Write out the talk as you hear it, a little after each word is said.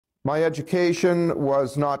My education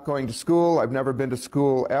was not going to school. I've never been to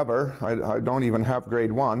school ever. I don't even have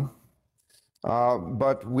grade 1.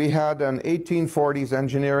 But we had an 1840s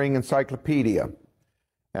engineering encyclopedia.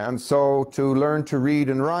 And so to learn to read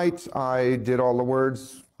and write, I did all the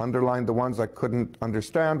words, underlined the ones I couldn't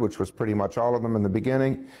understand, which was pretty much all of them in the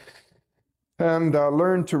beginning, and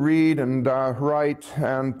learned to read and write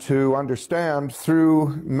and to understand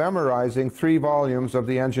through memorizing 3 volumes of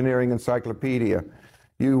the engineering encyclopedia.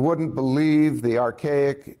 You wouldn't believe the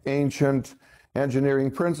archaic, ancient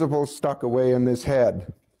engineering principles stuck away in this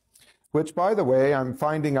head, which, by the way, I'm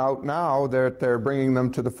finding out now that they're bringing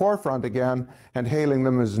them to the forefront again and hailing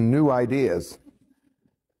them as new ideas.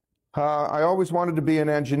 I always wanted to be an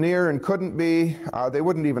engineer and couldn't be. They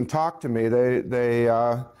wouldn't even talk to me. They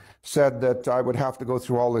said that I would have to go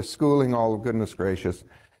through all this schooling, all goodness gracious.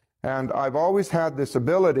 And I've always had this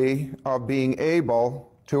ability of being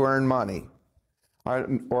able to earn money. I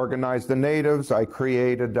organized the natives. I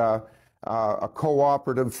created a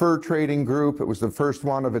cooperative fur trading group. It was the first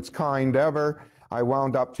one of its kind ever. I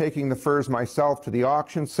wound up taking the furs myself to the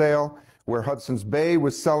auction sale where Hudson's Bay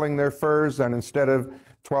was selling their furs, and instead of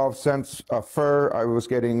 12 cents a fur, I was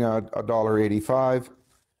getting $1.85,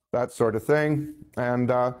 that sort of thing.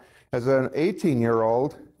 And as an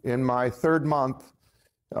 18-year-old, in my 3rd month,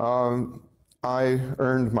 I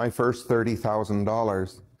earned my first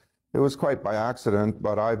 $30,000. It was quite by accident,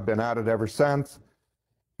 but I've been at it ever since.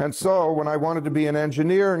 And so when I wanted to be an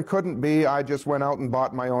engineer and couldn't be, I just went out and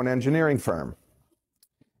bought my own engineering firm.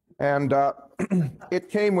 And it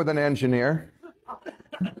came with an engineer.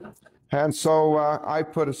 And so I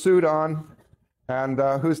put a suit on, and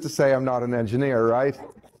who's to say I'm not an engineer, right?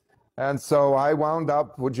 And so I wound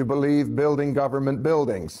up, would you believe, building government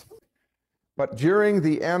buildings. But during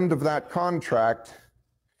the end of that contract,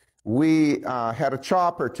 we had a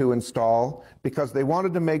chopper to install because they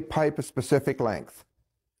wanted to make pipe a specific length.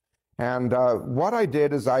 And what I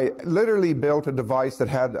did is I literally built a device that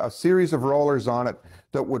had a series of rollers on it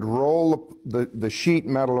that would roll the sheet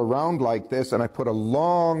metal around like this, and I put a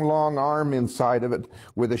long, long arm inside of it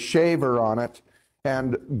with a shaver on it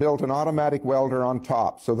and built an automatic welder on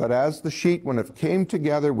top so that as the sheet, when it came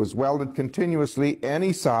together, was welded continuously,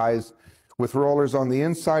 any size, with rollers on the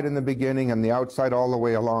inside in the beginning and the outside all the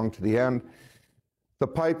way along to the end. The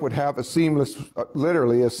pipe would have a seamless,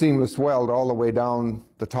 literally a seamless weld all the way down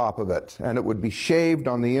the top of it. And it would be shaved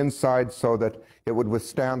on the inside so that it would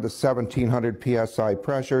withstand the 1700 psi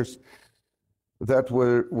pressures that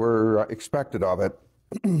were expected of it.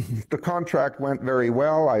 The contract went very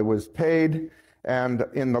well. I was paid. And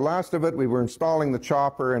in the last of it, we were installing the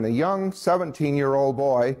chopper, and a young 17-year-old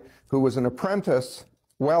boy who was an apprentice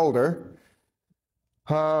welder,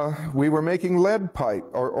 we were making lead pipe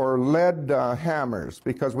or lead hammers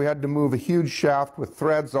because we had to move a huge shaft with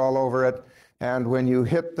threads all over it. And when you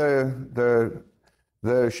hit the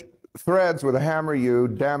threads with a hammer, you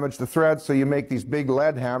damage the threads. So you make these big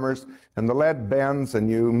lead hammers, and the lead bends, and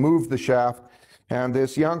you move the shaft. And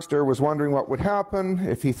this youngster was wondering what would happen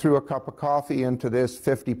if he threw a cup of coffee into this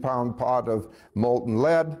 50-pound pot of molten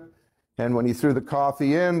lead. And when he threw the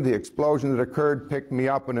coffee in, the explosion that occurred picked me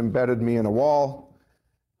up and embedded me in a wall.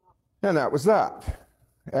 And that was that.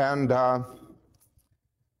 And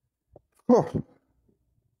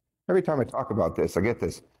every time I talk about this, I get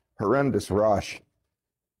this horrendous rush.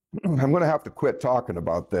 I'm going to have to quit talking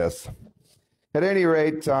about this. At any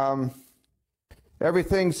rate,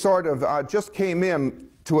 everything sort of just came in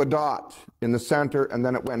to a dot in the center, and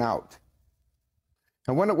then it went out.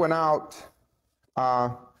 And when it went out,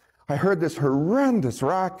 I heard this horrendous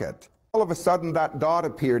racket. All of a sudden, that dot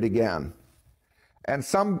appeared again. And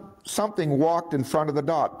something walked in front of the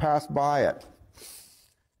dot, passed by it.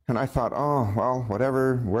 And I thought, oh, well,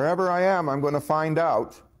 wherever I am, I'm going to find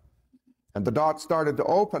out. And the dot started to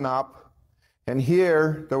open up, and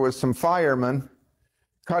here there was some firemen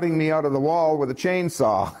cutting me out of the wall with a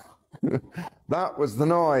chainsaw. That was the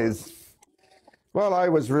noise. Well, I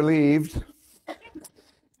was relieved,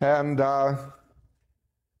 and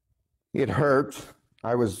it hurt.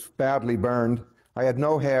 I was badly burned. I had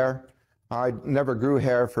no hair. I never grew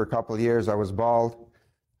hair for a couple of years. I was bald.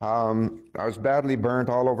 I was badly burnt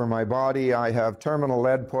all over my body. I have terminal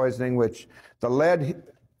lead poisoning, which the lead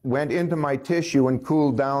went into my tissue and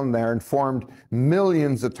cooled down there and formed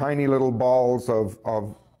millions of tiny little balls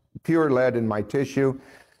of pure lead in my tissue.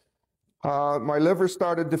 My liver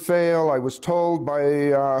started to fail. I was told by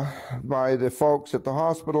the folks at the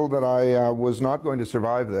hospital that I was not going to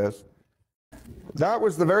survive this. That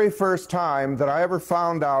was the very first time that I ever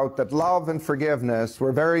found out that love and forgiveness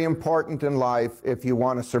were very important in life if you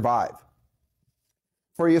want to survive.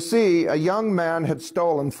 For you see, a young man had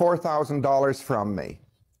stolen $4,000 from me.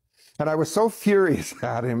 And I was so furious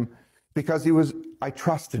at him because I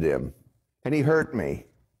trusted him and he hurt me.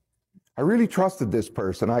 I really trusted this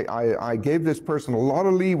person. I gave this person a lot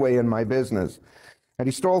of leeway in my business. And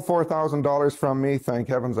he stole $4,000 from me. Thank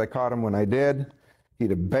heavens I caught him when I did.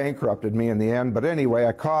 He'd have bankrupted me in the end. But anyway,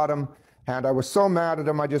 I caught him. And I was so mad at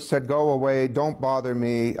him, I just said, go away. Don't bother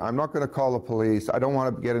me. I'm not going to call the police. I don't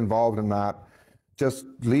want to get involved in that. Just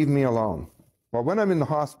leave me alone. Well, when I'm in the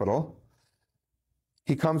hospital,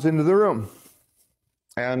 he comes into the room.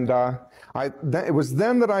 And it was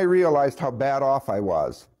then that I realized how bad off I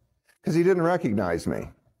was, because he didn't recognize me.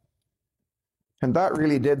 And that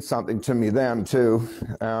really did something to me then, too.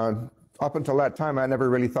 Up until that time, I never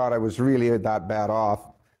really thought I was really that bad off.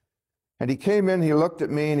 And he came in, he looked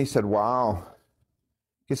at me, and he said, wow.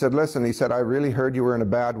 He said, listen, he said, I really heard you were in a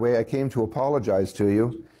bad way. I came to apologize to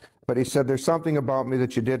you. But he said, there's something about me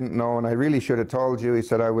that you didn't know, and I really should have told you. He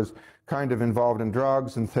said, I was kind of involved in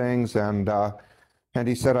drugs and things, and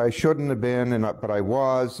he said, I shouldn't have been, but I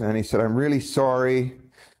was. And he said, I'm really sorry.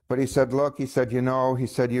 But he said, look, he said, you know, he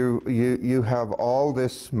said, you have all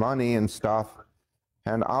this money and stuff,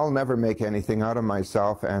 and I'll never make anything out of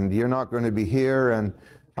myself, and you're not going to be here. And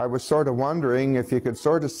I was sort of wondering if you could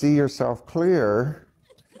sort of see yourself clear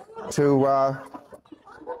to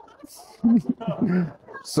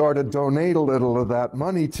sort of donate a little of that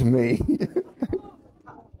money to me.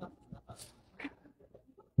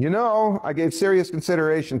 You know, I gave serious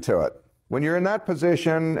consideration to it. When you're in that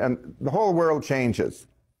position, and the whole world changes.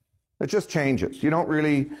 It just changes. You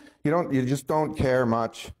just don't care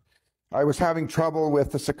much. I was having trouble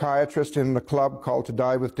with the psychiatrist in the club called To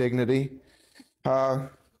Die with Dignity.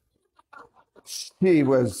 She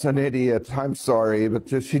was an idiot. I'm sorry,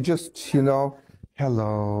 but she just, you know,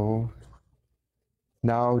 hello.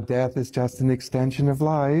 Now death is just an extension of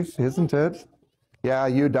life, isn't it? Yeah,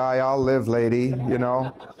 you die, I'll live, lady, you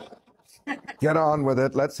know. Get on with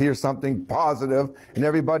it. Let's hear something positive. And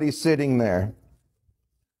everybody's sitting there.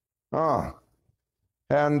 Oh.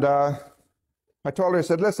 And I told her, I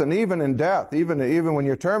said, listen, even in death, even when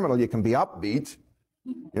you're terminal, you can be upbeat.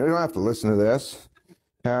 You don't have to listen to this.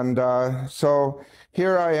 And so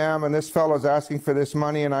here I am, and this fellow's asking for this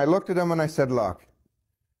money, and I looked at him and I said, look,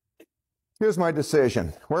 here's my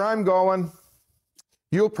decision. Where I'm going,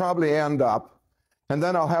 you'll probably end up, and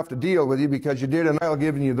then I'll have to deal with you because you did, and I'll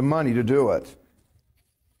give you the money to do it.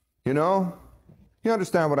 You know? You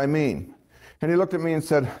understand what I mean? And he looked at me and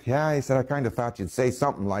said, yeah, he said, I kind of thought you'd say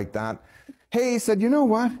something like that. Hey, he said, you know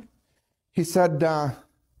what? He said,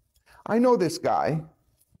 I know this guy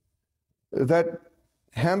that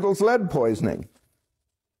handles lead poisoning.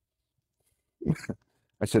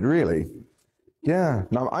 I said, really? Yeah.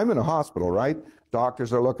 Now, I'm in a hospital, right?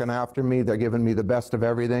 Doctors are looking after me. They're giving me the best of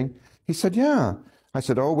everything. He said, yeah. I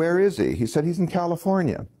said, oh, where is he? He said, he's in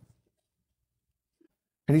California.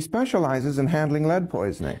 And he specializes in handling lead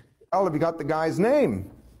poisoning. Well, have you got the guy's name?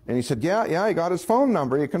 And he said, yeah, he got his phone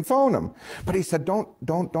number. You can phone him. But he said,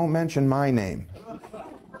 don't mention my name.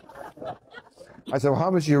 I said, well, how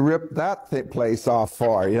much you rip that place off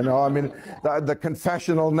for? You know, I mean, the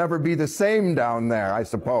confession will never be the same down there, I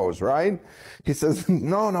suppose, right? He says,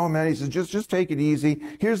 no, man. He says, just take it easy.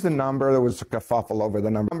 Here's the number. There was a kerfuffle over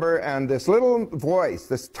the number. And this little voice,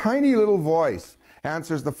 this tiny little voice,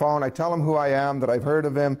 answers the phone. I tell him who I am, that I've heard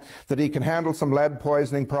of him, that he can handle some lead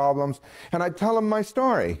poisoning problems. And I tell him my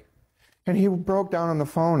story. And he broke down on the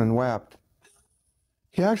phone and wept.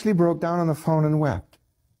 He actually broke down on the phone and wept.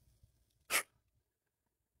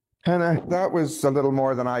 And that was a little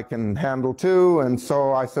more than I can handle, too. And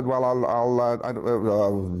so I said, well,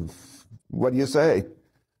 what do you say?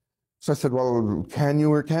 So I said, well, can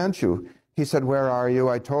you or can't you? He said, where are you?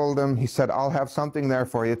 I told him. He said, I'll have something there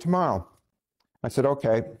for you tomorrow. I said,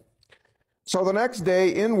 okay. So the next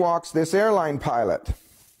day, in walks this airline pilot.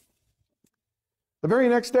 The very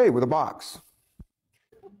next day with a box.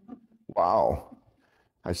 Wow.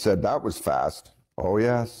 I said, that was fast. Oh,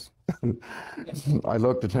 yes. I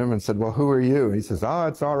looked at him and said, well, who are you? He says, oh,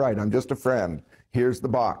 it's all right. I'm just a friend. Here's the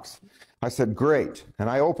box. I said, great. And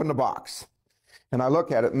I opened the box. And I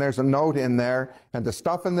look at it, and there's a note in there, and the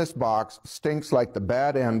stuff in this box stinks like the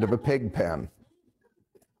bad end of a pig pen.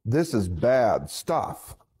 This is bad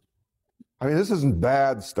stuff. I mean, this isn't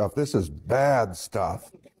bad stuff. This is bad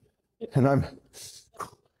stuff. And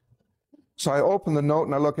so I open the note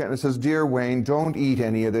and I look at it and it says, Dear Wayne, don't eat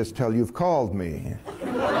any of this till you've called me.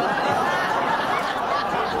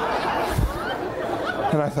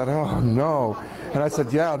 And I thought, oh no. And I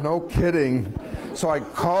said, yeah, no kidding. So I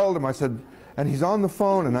called him, I said, and he's on the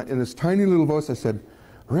phone, and in this tiny little voice I said,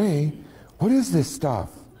 Ray, what is this stuff?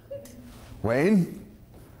 Wayne,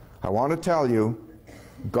 I want to tell you,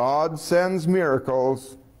 God sends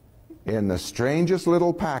miracles in the strangest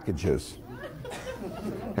little packages.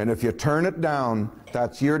 And if you turn it down,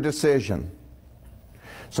 that's your decision.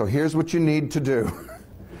 So here's what you need to do.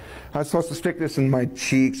 I'm supposed to stick this in my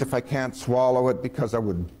cheeks if I can't swallow it, because I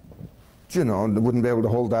would, you know, wouldn't be able to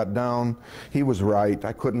hold that down. He was right.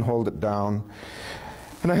 I couldn't hold it down.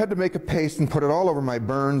 And I had to make a paste and put it all over my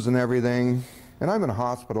burns and everything. And I'm in a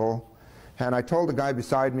hospital. And I told the guy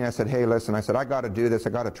beside me, I said, hey, listen, I said, I got to do this. I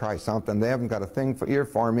got to try something. They haven't got a thing here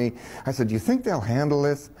for me. I said, do you think they'll handle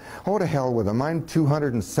this? Oh, to hell with them. I'm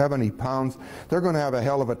 270 pounds. They're going to have a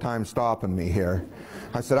hell of a time stopping me here.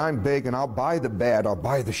 I said, I'm big, and I'll buy the bed. I'll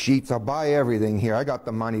buy the sheets. I'll buy everything here. I got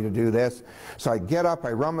the money to do this. So I get up,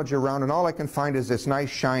 I rummage around, and all I can find is this nice,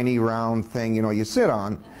 shiny, round thing, you know, you sit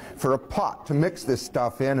on for a pot to mix this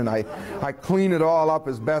stuff in, and I clean it all up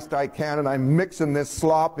as best I can, and I'm mixing this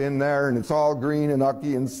slop in there, and it's all green and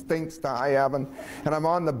ucky and stinks to high heaven. And I'm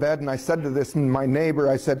on the bed, and I said to this, my neighbor,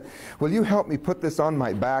 I said, will you help me put this on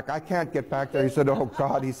my back? I can't get back there. He said, oh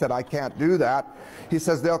God. He said, I can't do that. He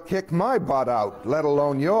says, they'll kick my butt out, let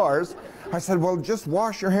alone yours. I said, well, just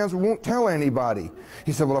wash your hands. We won't tell anybody.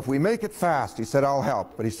 He said, well, if we make it fast, he said, I'll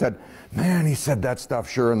help. But he said, man, he said, that stuff's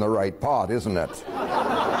sure in the right pot, isn't it?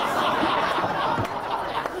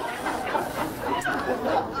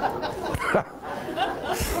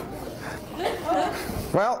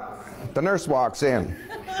 Well, the nurse walks in.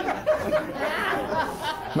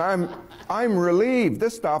 And I'm relieved.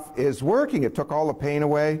 This stuff is working. It took all the pain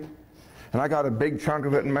away. And I got a big chunk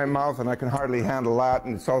of it in my mouth, and I can hardly handle that.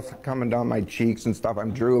 And it's also coming down my cheeks and stuff.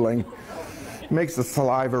 I'm drooling. It makes the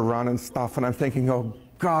saliva run and stuff. And I'm thinking, oh,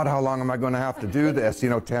 God, how long am I going to have to do this? You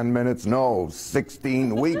know, 10 minutes? No,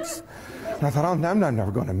 16 weeks. And I thought, oh, I'm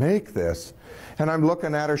never going to make this. And I'm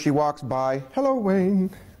looking at her. She walks by. Hello, Wayne.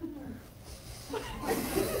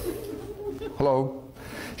 Hello.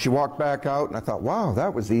 She walked back out, and I thought, wow,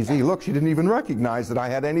 that was easy. Look, she didn't even recognize that I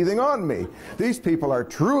had anything on me. These people are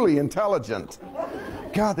truly intelligent.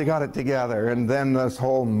 God, they got it together. And then this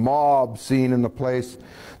whole mob scene in the place.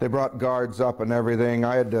 They brought guards up and everything.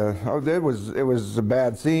 I had to, oh, it was a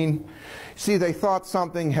bad scene. See, they thought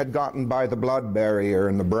something had gotten by the blood barrier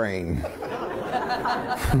in the brain.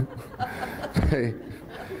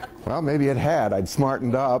 Well, maybe it had. I'd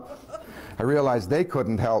smartened up. I realized they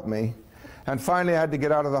couldn't help me. And finally, I had to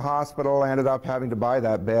get out of the hospital. I ended up having to buy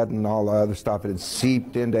that bed and all the other stuff. It had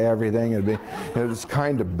seeped into everything. It was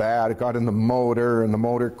kind of bad. It got in the motor, and the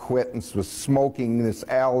motor quit and was smoking this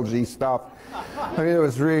algae stuff. I mean, it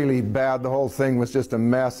was really bad. The whole thing was just a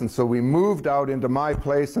mess. And so we moved out into my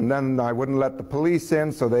place, and then I wouldn't let the police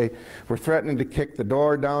in, so they were threatening to kick the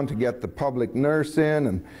door down to get the public nurse in.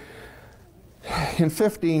 And in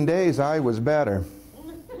 15 days, I was better.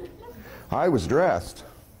 I was dressed.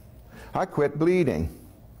 I quit bleeding.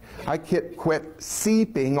 I quit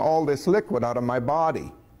seeping all this liquid out of my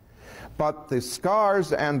body. But the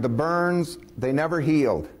scars and the burns, they never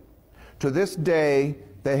healed. To this day,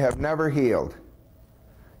 they have never healed.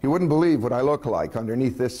 You wouldn't believe what I look like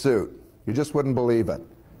underneath this suit. You just wouldn't believe it.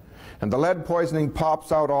 And the lead poisoning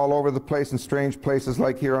pops out all over the place in strange places,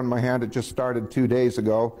 like here on my hand. It just started 2 days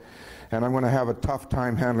ago. And I'm going to have a tough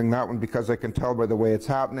time handling that one because I can tell by the way it's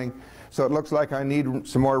happening. So it looks like I need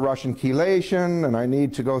some more Russian chelation, and I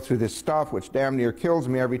need to go through this stuff, which damn near kills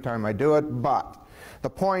me every time I do it. But the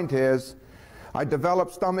point is, I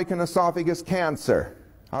developed stomach and esophagus cancer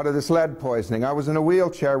out of this lead poisoning. I was in a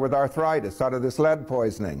wheelchair with arthritis out of this lead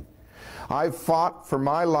poisoning. I've fought for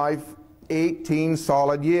my life 18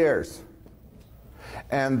 solid years.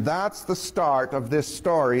 And that's the start of this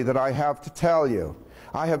story that I have to tell you.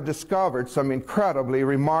 I have discovered some incredibly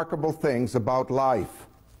remarkable things about life.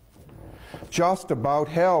 Just about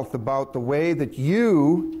health, about the way that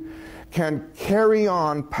you can carry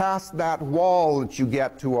on past that wall that you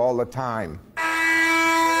get to all the time.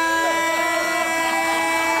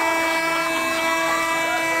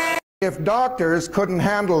 If doctors couldn't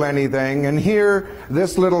handle anything, and here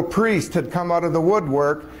this little priest had come out of the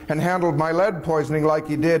woodwork and handled my lead poisoning like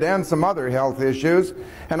he did, and some other health issues,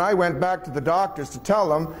 and I went back to the doctors to tell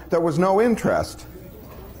them there was no interest.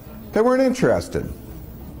 They weren't interested.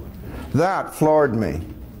 That floored me.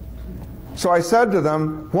 So I said to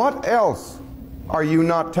them, what else are you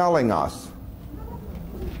not telling us?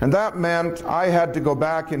 And that meant I had to go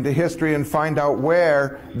back into history and find out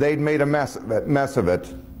where they'd made a mess of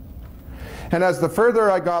it. And as the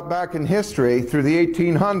further I got back in history, through the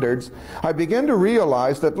 1800s, I began to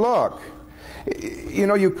realize that, look, You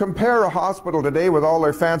know, you compare a hospital today with all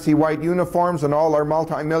their fancy white uniforms and all their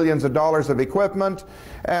multi-millions of dollars of equipment,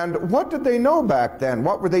 and what did they know back then?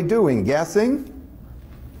 What were they doing? Guessing?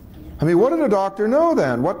 I mean, what did a doctor know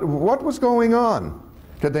then? What was going on?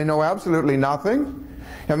 Did they know absolutely nothing?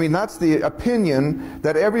 I mean, that's the opinion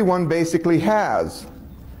that everyone basically has.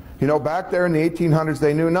 You know, back there in the 1800s,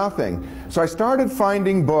 they knew nothing. So I started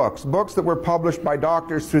finding books that were published by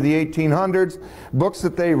doctors through the 1800s, books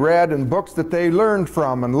that they read and books that they learned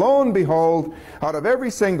from. And lo and behold, out of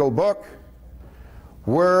every single book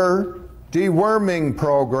were deworming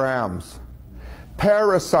programs,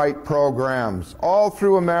 parasite programs, all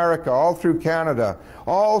through America, all through Canada,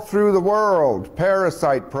 all through the world,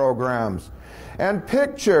 parasite programs, and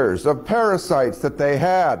pictures of parasites that they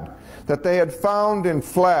had found in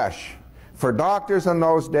flesh. For doctors in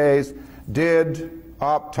those days did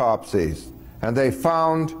autopsies, and they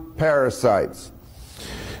found parasites.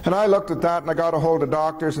 And I looked at that and I got a hold of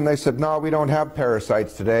doctors and they said, no, we don't have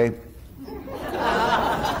parasites today.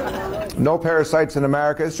 No parasites in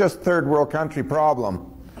America. It's just third world country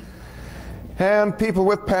problem. And people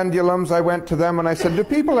with pendulums, I went to them and I said, do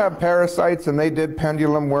people have parasites? And they did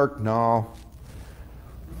pendulum work. No.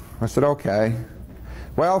 I said, okay.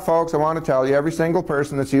 Well, folks, I want to tell you, every single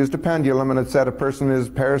person that's used a pendulum and it said a person is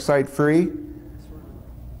parasite-free,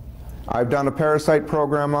 I've done a parasite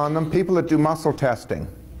program on them. People that do muscle testing.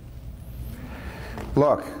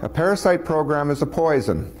 Look, a parasite program is a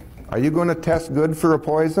poison. Are you going to test good for a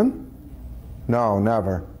poison? No,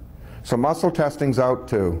 never. So muscle testing's out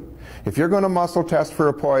too. If you're going to muscle test for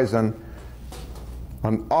a poison,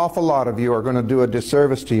 an awful lot of you are going to do a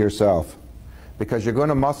disservice to yourself, because you're going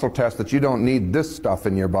to muscle test that you don't need this stuff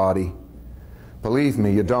in your body. Believe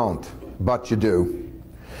me, you don't, but you do.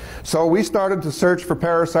 So we started to search for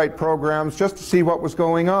parasite programs just to see what was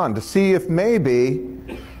going on, to see if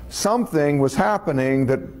maybe something was happening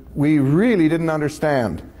that we really didn't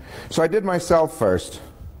understand. So I did myself first.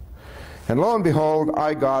 And lo and behold,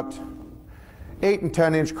 I got 8 and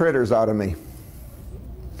 10-inch critters out of me.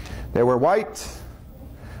 They were white.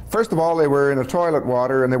 First of all, they were in a toilet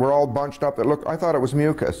water and they were all bunched up. I thought it was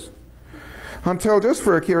mucus. Until, just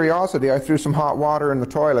for a curiosity, I threw some hot water in the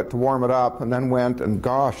toilet to warm it up, and then went, and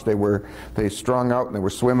gosh, they strung out and they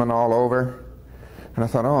were swimming all over. And I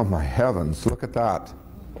thought, oh my heavens, look at that.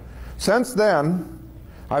 Since then,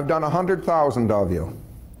 I've done 100,000 of you.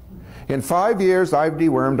 In 5 years, I've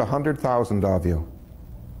dewormed 100,000 of you.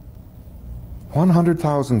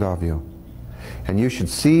 100,000 of you. And you should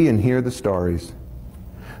see and hear the stories.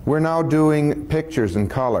 We're now doing pictures in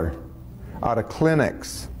color out of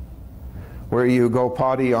clinics where you go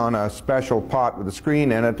potty on a special pot with a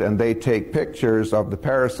screen in it, and they take pictures of the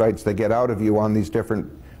parasites they get out of you on these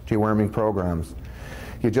different deworming programs.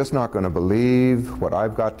 You're just not going to believe what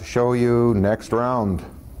I've got to show you next round.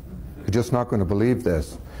 You're just not going to believe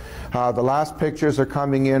this. The last pictures are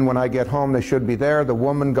coming in when I get home. They should be there. The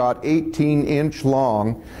woman got 18-inch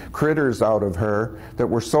long critters out of her that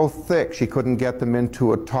were so thick she couldn't get them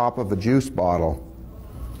into a top of a juice bottle.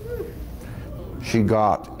 She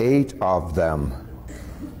got 8 of them.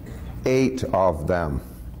 8 of them.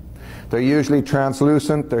 They're usually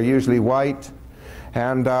translucent. They're usually white.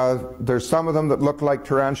 And there's some of them that look like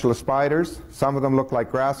tarantula spiders. Some of them look like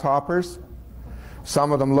grasshoppers.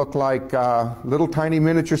 Some of them look like little tiny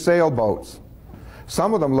miniature sailboats.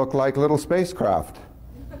 Some of them look like little spacecraft.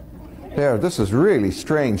 There, this is really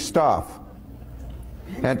strange stuff.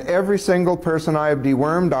 And every single person I have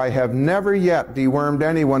dewormed, I have never yet dewormed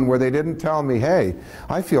anyone where they didn't tell me, hey,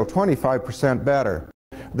 I feel 25% better.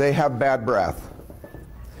 They have bad breath.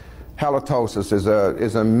 Halitosis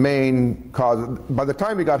is a main cause. By the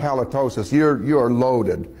time you got halitosis, you're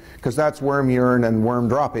loaded, because that's worm urine and worm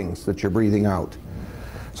droppings that you're breathing out.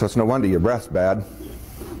 So it's no wonder your breath's bad.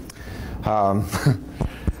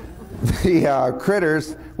 The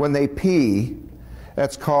critters, when they pee,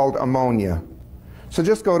 that's called ammonia. So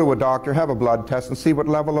just go to a doctor, have a blood test, and see what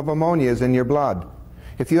level of ammonia is in your blood.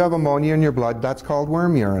 If you have ammonia in your blood, that's called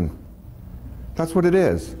worm urine. That's what it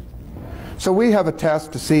is. So we have a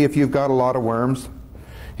test to see if you've got a lot of worms.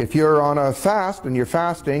 If you're on a fast and you're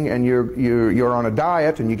fasting and you're on a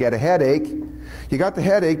diet and you get a headache, you got the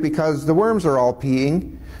headache because the worms are all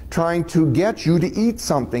peeing, trying to get you to eat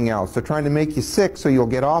something else. They're trying to make you sick so you'll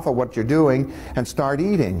get off of what you're doing and start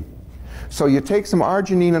eating. So you take some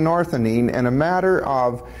arginine and orthodine, and in a matter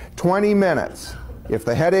of 20 minutes, if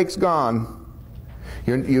the headache's gone,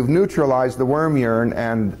 you've neutralized the worm urine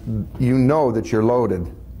and you know that you're loaded.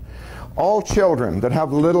 All children that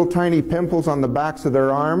have little tiny pimples on the backs of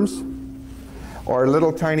their arms or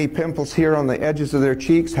little tiny pimples here on the edges of their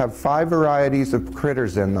cheeks have 5 varieties of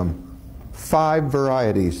critters in them. 5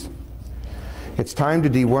 varieties. It's time to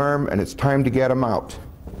deworm and it's time to get them out.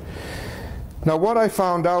 Now what I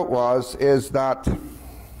found out is that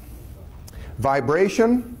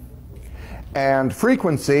vibration and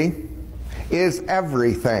frequency is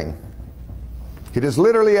everything. It is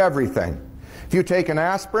literally everything. If you take an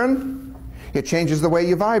aspirin, it changes the way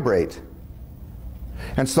you vibrate.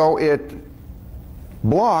 And so it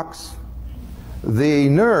blocks the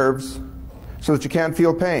nerves so that you can't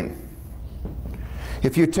feel pain.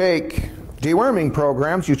 If you take deworming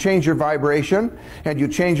programs, you change your vibration, and you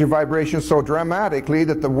change your vibration so dramatically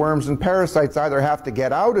that the worms and parasites either have to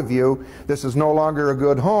get out of you, this is no longer a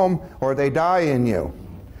good home, or they die in you.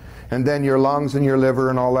 And then your lungs and your liver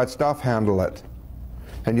and all that stuff handle it.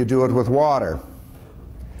 And you do it with water.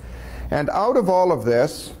 And out of all of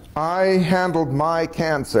this, I handled my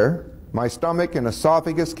cancer, my stomach and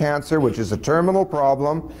esophagus cancer, which is a terminal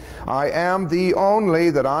problem. I am the only,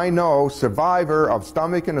 that I know, survivor of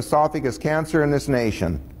stomach and esophagus cancer in this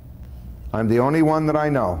nation. I'm the only one that I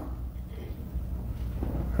know.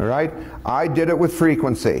 All right? I did it with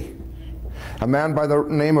frequency. A man by the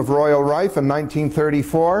name of Royal Rife in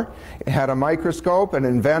 1934 had a microscope and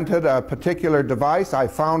invented a particular device. I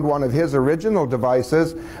found one of his original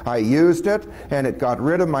devices. I used it, and it got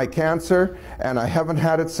rid of my cancer, and I haven't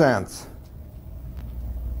had it since.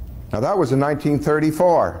 Now that was in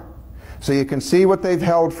 1934. So you can see what they've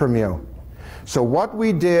held from you. So what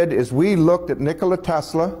we did is we looked at Nikola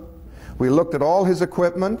Tesla, we looked at all his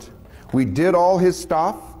equipment, we did all his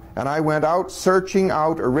stuff, and I went out searching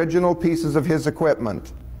out original pieces of his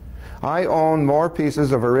equipment. I own more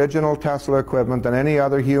pieces of original Tesla equipment than any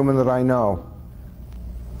other human that I know.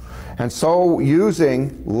 And so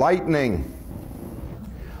using lightning,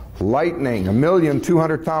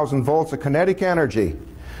 1,200,000 volts of kinetic energy,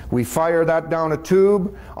 we fire that down a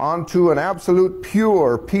tube onto an absolute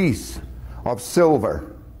pure piece of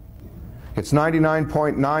silver. It's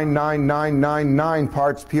 99.99999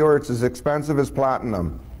 parts pure. It's as expensive as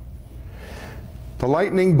platinum. The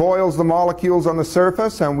lightning boils the molecules on the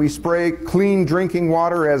surface, and we spray clean drinking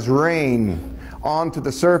water as rain onto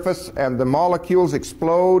the surface, and the molecules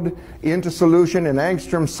explode into solution in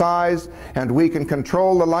angstrom size, and we can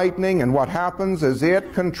control the lightning, and what happens is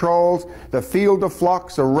it controls the field of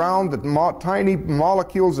flux around the tiny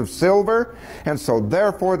molecules of silver, and so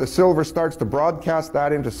therefore the silver starts to broadcast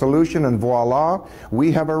that into solution, and voila,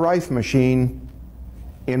 we have a Rife machine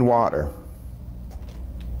in water.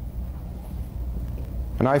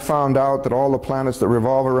 And I found out that all the planets that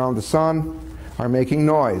revolve around the sun are making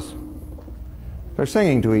noise. They're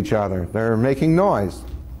singing to each other. They're making noise.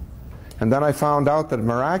 And then I found out that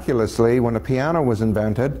miraculously, when a piano was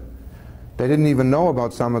invented, they didn't even know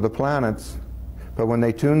about some of the planets. But when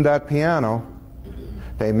they tuned that piano,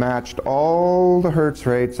 they matched all the hertz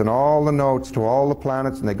rates and all the notes to all the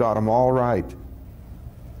planets, and they got them all right.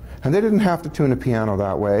 And they didn't have to tune a piano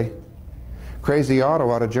that way. Crazy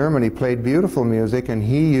Otto out of Germany played beautiful music, and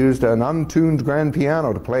he used an untuned grand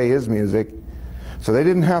piano to play his music. So they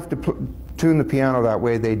didn't have to tune the piano that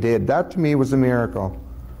way. They did. That to me was a miracle.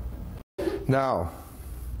 Now,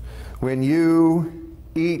 when you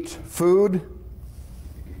eat food,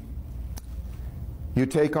 you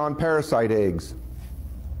take on parasite eggs.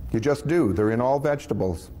 You just do. They're in all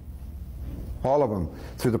vegetables. All of them.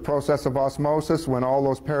 Through the process of osmosis, when all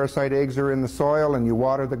those parasite eggs are in the soil and you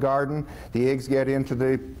water the garden, the eggs get into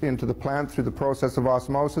the plant through the process of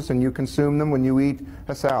osmosis, and you consume them when you eat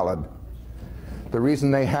a salad. The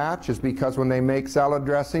reason they hatch is because when they make salad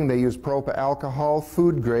dressing, they use propa-alcohol,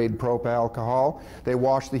 food-grade propa-alcohol. They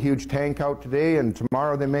wash the huge tank out today, and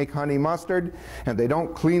tomorrow they make honey mustard, and they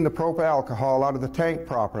don't clean the propa-alcohol out of the tank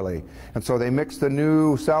properly. And so they mix the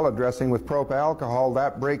new salad dressing with propa-alcohol.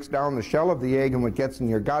 That breaks down the shell of the egg, and when it gets in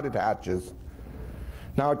your gut, it hatches.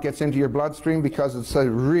 Now it gets into your bloodstream because it's a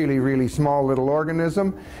really, really small little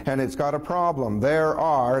organism, and it's got a problem. There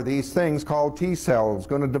are these things called T cells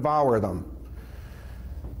going to devour them.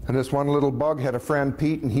 And this one little bug had a friend,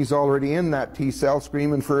 Pete, and he's already in that T cell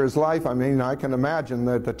screaming for his life. I mean, I can imagine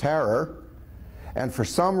the terror. And for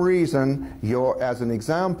some reason, as an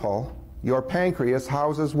example, your pancreas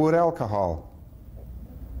houses wood alcohol.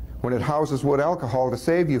 When it houses wood alcohol to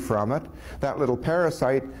save you from it, that little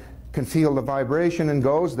parasite can feel the vibration and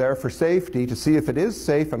goes there for safety to see if it is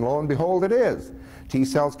safe, and lo and behold, it is. T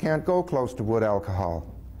cells can't go close to wood alcohol.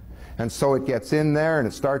 And so it gets in there, and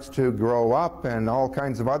it starts to grow up, and all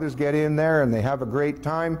kinds of others get in there, and they have a great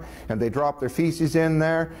time, and they drop their feces in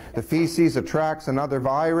there. The feces attracts another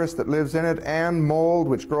virus that lives in it, and mold,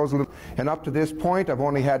 which grows a little. And up to this point, I've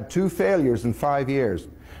only had 2 failures in 5 years.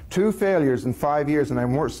 2 failures in 5 years, and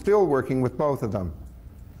I'm still working with both of them.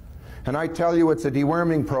 And I tell you, it's a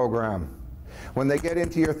deworming program. When they get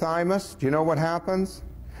into your thymus, do you know what happens?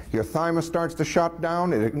 Your thymus starts to shut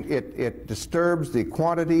down. It disturbs the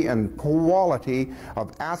quantity and quality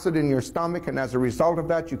of acid in your stomach, and as a result of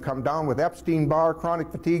that, you come down with Epstein-Barr, chronic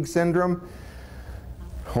fatigue syndrome,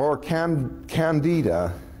 or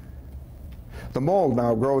candida. The mold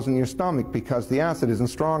now grows in your stomach because the acid isn't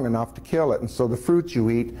strong enough to kill it, and so the fruits you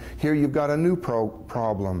eat, here you've got a new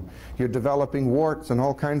problem. You're developing warts and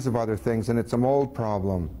all kinds of other things, and it's a mold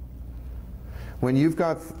problem. When you've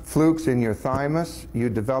got flukes in your thymus, you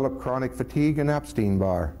develop chronic fatigue and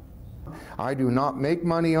Epstein-Barr. I do not make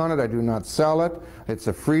money on it. I do not sell it. It's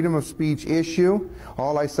a freedom of speech issue.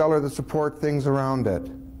 All I sell are the support things around it.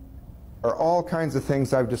 There are all kinds of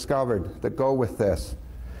things I've discovered that go with this.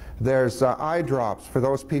 There's eye drops for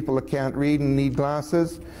those people that can't read and need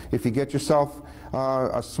glasses. If you get yourself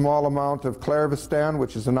a small amount of Clairvestan,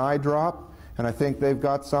 which is an eye drop, and I think they've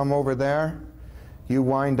got some over there, you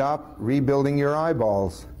wind up rebuilding your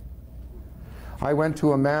eyeballs. I went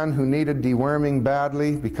to a man who needed deworming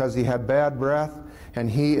badly because he had bad breath, and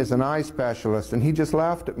he is an eye specialist, and he just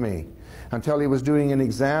laughed at me until he was doing an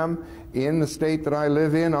exam in the state that I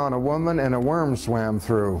live in on a woman, and a worm swam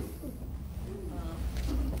through.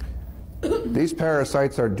 These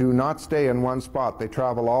parasites do not stay in one spot. They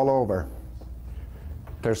travel all over.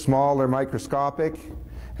 They're small, they're microscopic,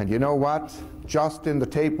 and you know what? Just in the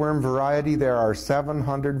tapeworm variety, there are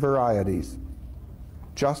 700 varieties.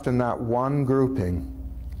 Just in that one grouping.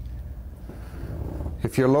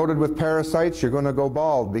 If you're loaded with parasites, you're going to go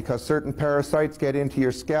bald because certain parasites get into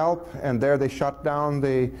your scalp, and there they shut down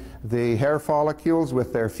the hair follicles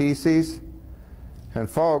with their feces. And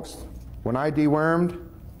folks, when I dewormed,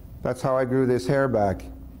 that's how I grew this hair back.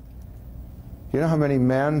 You know how many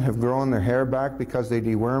men have grown their hair back because they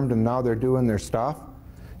dewormed and now they're doing their stuff?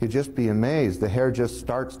 You'd just be amazed. The hair just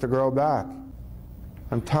starts to grow back.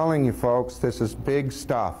 I'm telling you folks, this is big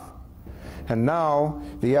stuff. And now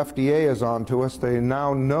the FDA is on to us. They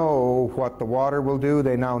now know what the water will do.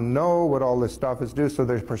 They now know what all this stuff is due, so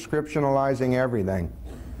they're prescriptionalizing everything.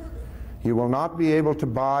 You will not be able to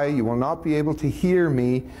buy, you will not be able to hear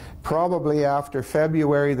me probably after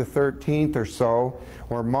February the 13th or so,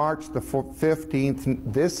 or March the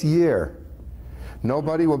 15th this year.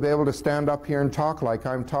 Nobody will be able to stand up here and talk like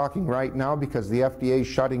I'm talking right now because the FDA is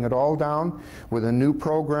shutting it all down with a new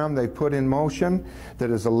program they put in motion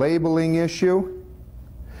that is a labeling issue,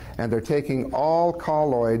 and they're taking all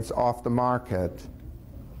colloids off the market.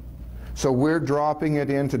 So we're dropping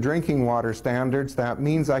it into drinking water standards. That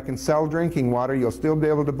means I can sell drinking water. You'll still be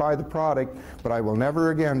able to buy the product, but I will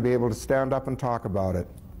never again be able to stand up and talk about it.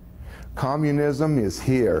 Communism is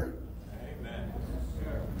here.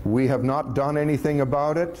 We have not done anything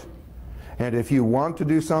about it, and if you want to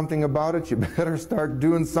do something about it, you better start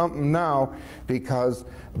doing something now, because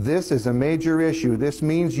this is a major issue. This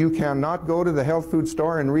means you cannot go to the health food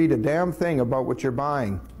store and read a damn thing about what you're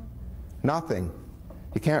buying. Nothing.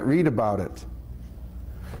 You can't read about it.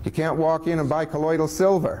 You can't walk in and buy colloidal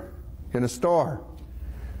silver in a store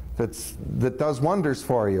that does wonders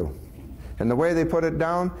for you. And the way they put it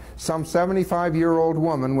down, some 75-year-old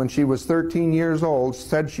woman, when she was 13 years old,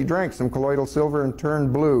 said she drank some colloidal silver and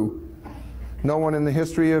turned blue. No one in the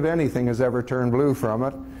history of anything has ever turned blue from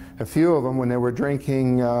it. A few of them, when they were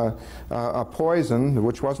drinking a poison,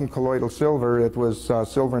 which wasn't colloidal silver, it was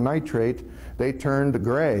silver nitrate, they turned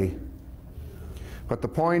gray. But the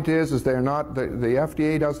point is they're not, the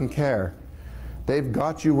FDA doesn't care. They've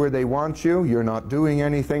got you where they want you, you're not doing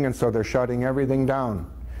anything, and so they're shutting everything down.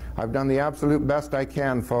 I've done the absolute best I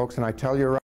can, folks, and I tell you right